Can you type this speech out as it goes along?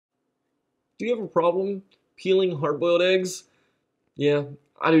Do you have a problem peeling hard-boiled eggs? Yeah,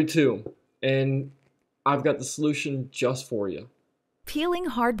 I do too. And I've got the solution just for you. Peeling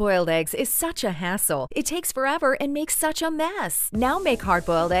hard-boiled eggs is such a hassle. It takes forever and makes such a mess. Now make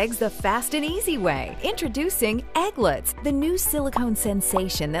hard-boiled eggs the fast and easy way. Introducing Egglettes, the new silicone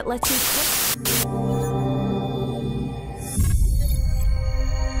sensation that lets you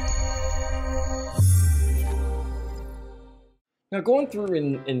Now, going through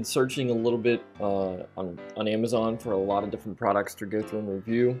and searching a little bit on Amazon for a lot of different products to go through and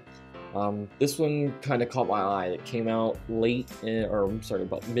review, this one kind of caught my eye. It came out late,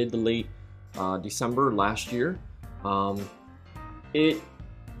 about mid to late December last year. Let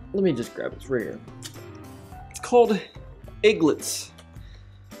me just grab it. It's right here. It's called Egglettes.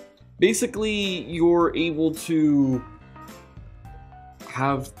 Basically, you're able to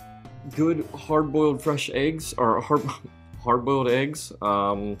have good hard-boiled fresh eggs, or hard-boiled eggs.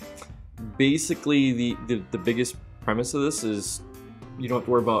 Basically, the biggest premise of this is you don't have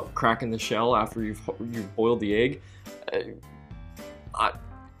to worry about cracking the shell after you've boiled the egg.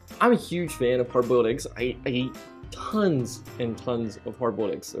 I'm a huge fan of hard-boiled eggs. I eat tons and tons of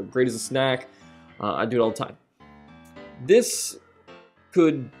hard-boiled eggs. They're great as a snack. I do it all the time. This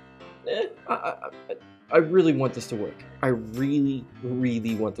could... I really want this to work. I really,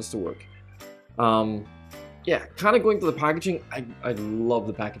 really want this to work. Yeah, kind of going through the packaging, I love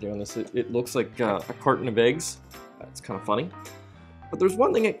the packaging on this. It looks like a carton of eggs. It's kind of funny. But there's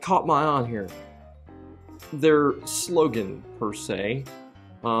one thing that caught my eye on here. Their slogan, per se.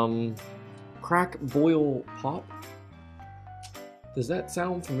 Crack, boil, pop. Does that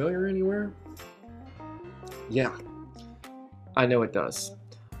sound familiar anywhere? Yeah, I know it does.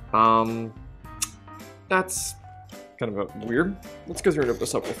 That's kind of weird. Let's go through and open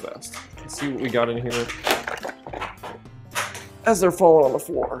this up real fast. Let's see what we got in here as they're falling on the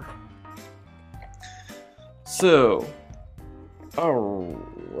floor. So,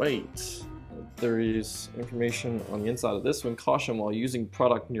 alright. There is information on the inside of this one. Caution while using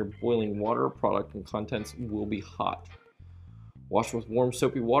product near boiling water. Product and contents will be hot. Wash with warm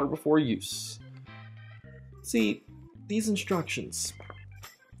soapy water before use. See, these instructions.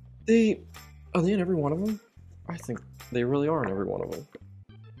 Are they in every one of them? I think they really are in every one of them.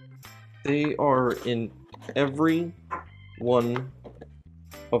 They are in every one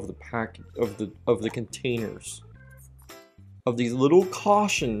of the of the containers of these little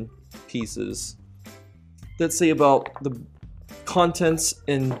caution pieces that say about the contents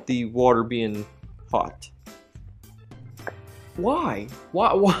and the water being hot. Why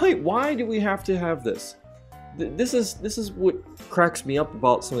do we have to have this? This is what cracks me up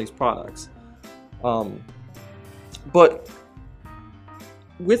about some of these products. But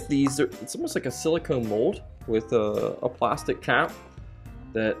with these, it's almost like a silicone mold with a plastic cap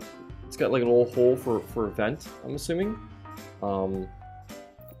that it's got like a little hole for a vent, I'm assuming. I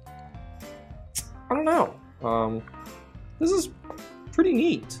don't know. This is pretty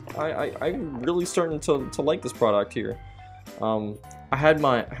neat. I'm really starting to like this product here. I had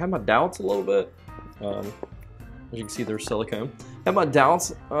my doubts a little bit. As you can see, they're silicone. I had my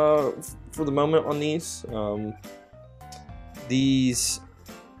doubts for the moment on these.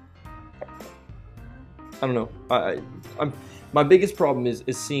 I don't know. My biggest problem is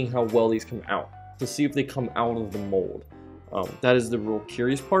seeing how well these come out. To see if they come out of the mold. That is the real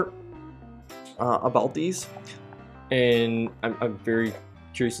curious part about these, and I'm very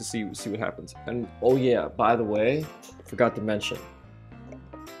curious to see what happens. And oh yeah, by the way, forgot to mention,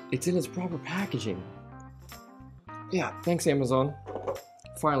 it's in its proper packaging. Yeah, thanks Amazon.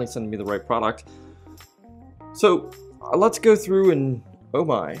 Finally sending me the right product. So let's go through and oh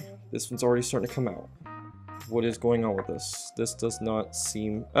my, this one's already starting to come out. What is going on with this? This does not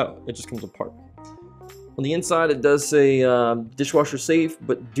seem... Oh, it just comes apart. On the inside it does say dishwasher safe,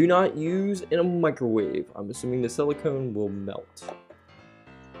 but do not use in a microwave. I'm assuming the silicone will melt.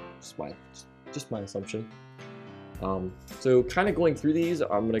 Just my assumption. So kind of going through these,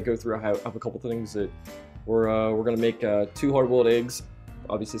 I'm going to go through, I have a couple things that we're going to make 2 hard-boiled eggs.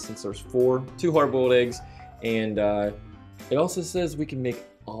 Obviously, since there's 2 hard-boiled eggs, and it also says we can make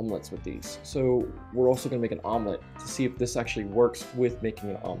omelets with these. So we're also going to make an omelet to see if this actually works with making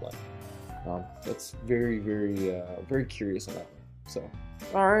an omelet. That's very, very curious on that one. So,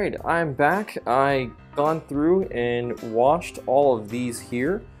 all right, I'm back. I gone through and washed all of these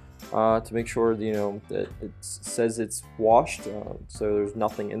here to make sure that it says it's washed, so there's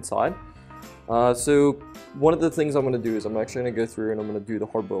nothing inside. So one of the things I'm going to do is I'm actually going to go through and I'm going to do the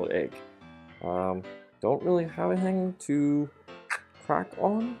hard-boiled egg. Don't really have anything to crack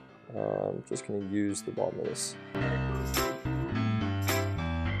on. I'm just going to use the bottom of this.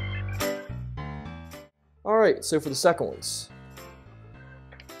 Alright, so for the second ones.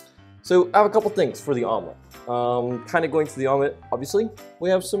 So I have a couple things for the omelet. Kind of going through the omelet, obviously, we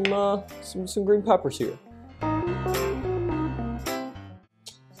have some green peppers here. A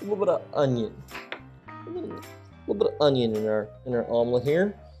little bit of onion. A little bit of onion in our omelet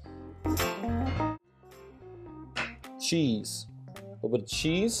here. Cheese. A little bit of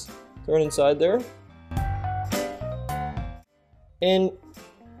cheese thrown inside there. And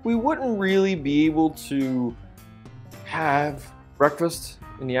we wouldn't really be able to have breakfast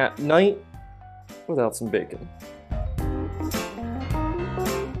in the night without some bacon.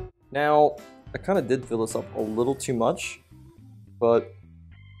 Now, I kind of did fill this up a little too much, but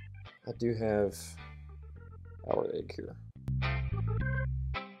I do have our egg here.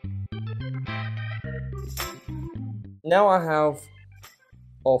 Now I have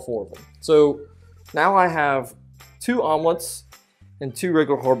all 4 of them. So now I have 2 omelets and 2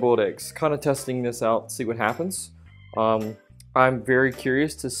 regular hard-boiled eggs. Kind of testing this out, see what happens. I'm very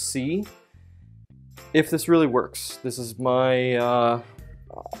curious to see if this really works. This is my,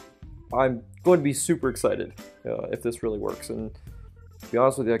 I'm going to be super excited if this really works. And to be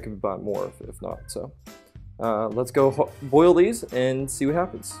honest with you, I could buy more if not. So let's go boil these and see what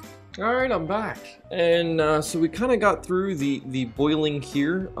happens. All right, I'm back. And so we kind of got through the boiling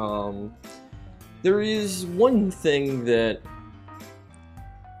here. There is one thing that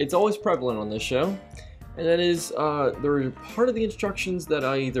it's always prevalent on this show, and that is there are part of the instructions that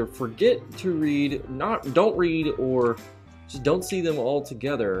I either forget to read, don't read, or just don't see them all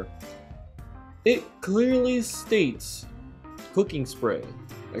together. It clearly states cooking spray,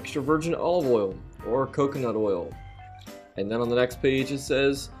 extra virgin olive oil, or coconut oil. And then on the next page it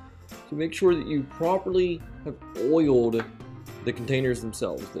says to make sure that you properly have oiled the containers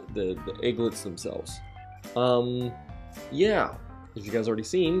themselves, the egglets themselves. Yeah, as you guys already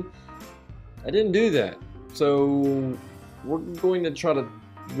seen, I didn't do that. So we're going to try to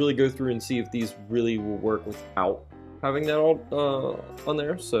really go through and see if these really will work without having that all on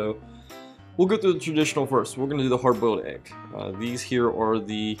there. So we'll go through the traditional first. We're going to do the hard-boiled egg. These here are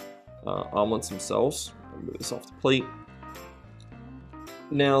the omelets themselves. I'll move this off the plate.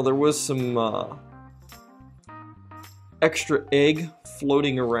 Now there was some extra egg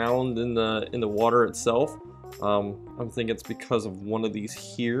floating around in the water itself. I'm thinking it's because of one of these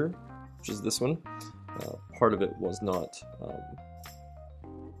here, which is this one. Part of it was not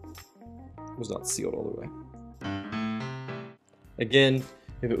sealed all the way. Again,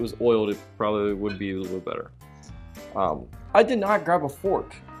 if it was oiled, it probably would be a little bit better. I did not grab a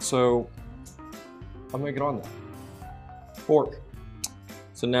fork, so I'm gonna get on that. Fork.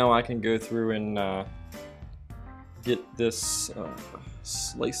 So now I can go through and get this,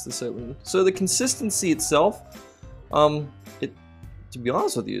 slice this open. So the consistency itself, to be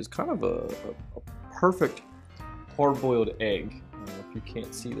honest with you, is kind of a perfect hard-boiled egg. If you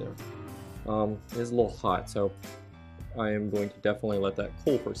can't see there, it is a little hot, so I am going to definitely let that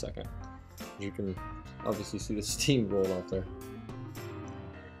cool for a second. You can obviously see the steam rolling off there.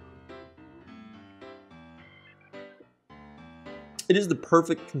 It is the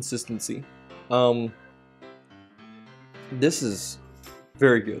perfect consistency. This is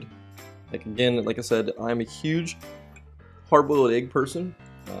very good. Like, again, like I said, I'm a huge hard-boiled egg person.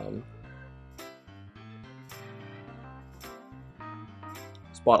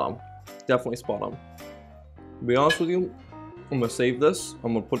 Spot on. Definitely spot on. To be honest with you, I'm gonna save this.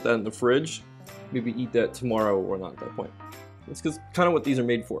 I'm gonna put that in the fridge. Maybe eat that tomorrow or not at that point. That's kind of what these are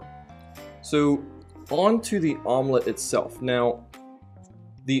made for. So, on to the omelet itself. Now,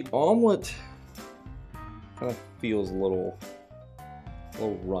 the omelet kind of feels a little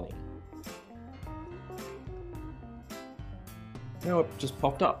runny. Now it just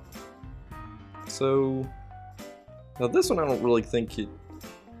popped up. So, now this one I don't really think it,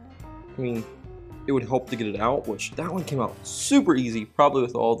 I mean, it would help to get it out, which that one came out super easy, probably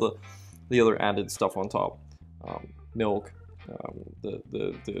with all the other added stuff on top. Milk,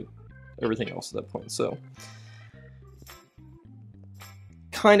 the everything else at that point. So,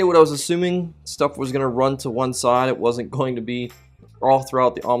 kind of what I was assuming. Stuff was going to run to one side. It wasn't going to be all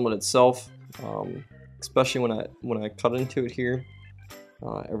throughout the omelet itself. Especially when I cut into it here.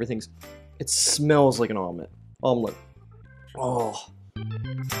 It smells like an omelet. Oh.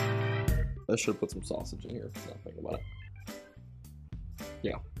 I should have put some sausage in here. Not thinking about it.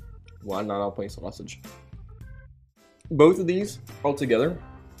 Yeah. Why not putting sausage? Both of these all together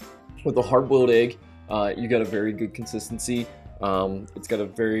with the hard-boiled egg, you got a very good consistency. It's got a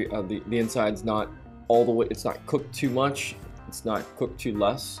very the inside's not all the way. It's not cooked too much. It's not cooked too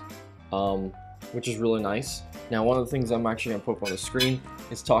less, which is really nice. Now, one of the things I'm actually gonna put up on the screen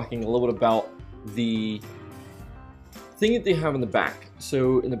is talking a little bit about the thing that they have in the back.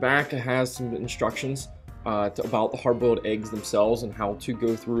 So in the back it has some instructions about the hard-boiled eggs themselves and how to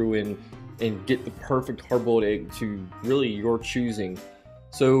go through and get the perfect hard-boiled egg to really your choosing.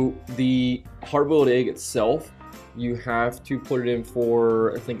 So the hard-boiled egg itself, you have to put it in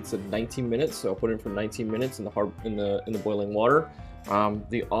for, I think it's 19 minutes. So I'll put it in for 19 minutes in the boiling water.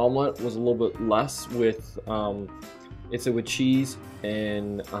 The omelet was a little bit less with it's with cheese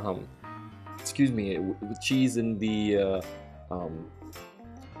and with cheese and the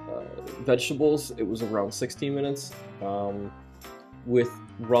vegetables. It was around 16 minutes. With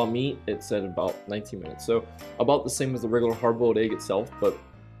raw meat, it said about 19 minutes. So about the same as the regular hard-boiled egg itself, but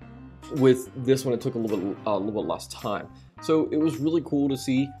with this one it took a little bit less time. So it was really cool to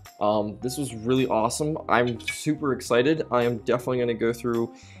see. This was really awesome. I'm super excited. I am definitely going to go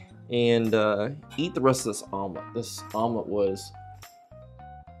through and eat the rest of this omelet. This omelet was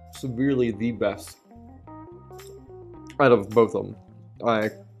severely the best out of both of them.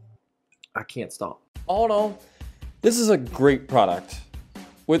 I can't stop. All in all, this is a great product.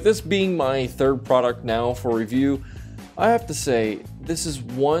 With this being my third product now for review, I have to say this is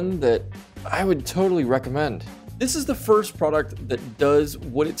one that I would totally recommend. This is the first product that does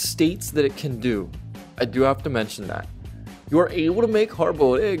what it states that it can do. I do have to mention that. You are able to make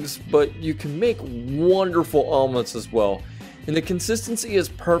hard-boiled eggs, but you can make wonderful omelets as well. And the consistency is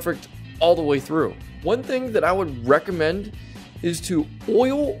perfect all the way through. One thing that I would recommend is to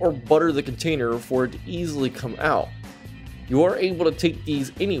oil or butter the container for it to easily come out. You are able to take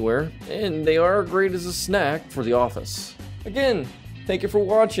these anywhere, and they are great as a snack for the office. Again, thank you for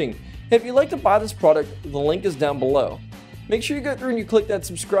watching. If you'd like to buy this product, the link is down below. Make sure you go through and you click that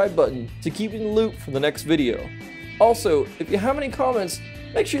subscribe button to keep in the loop for the next video. Also, if you have any comments,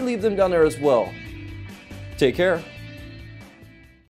 make sure you leave them down there as well. Take care.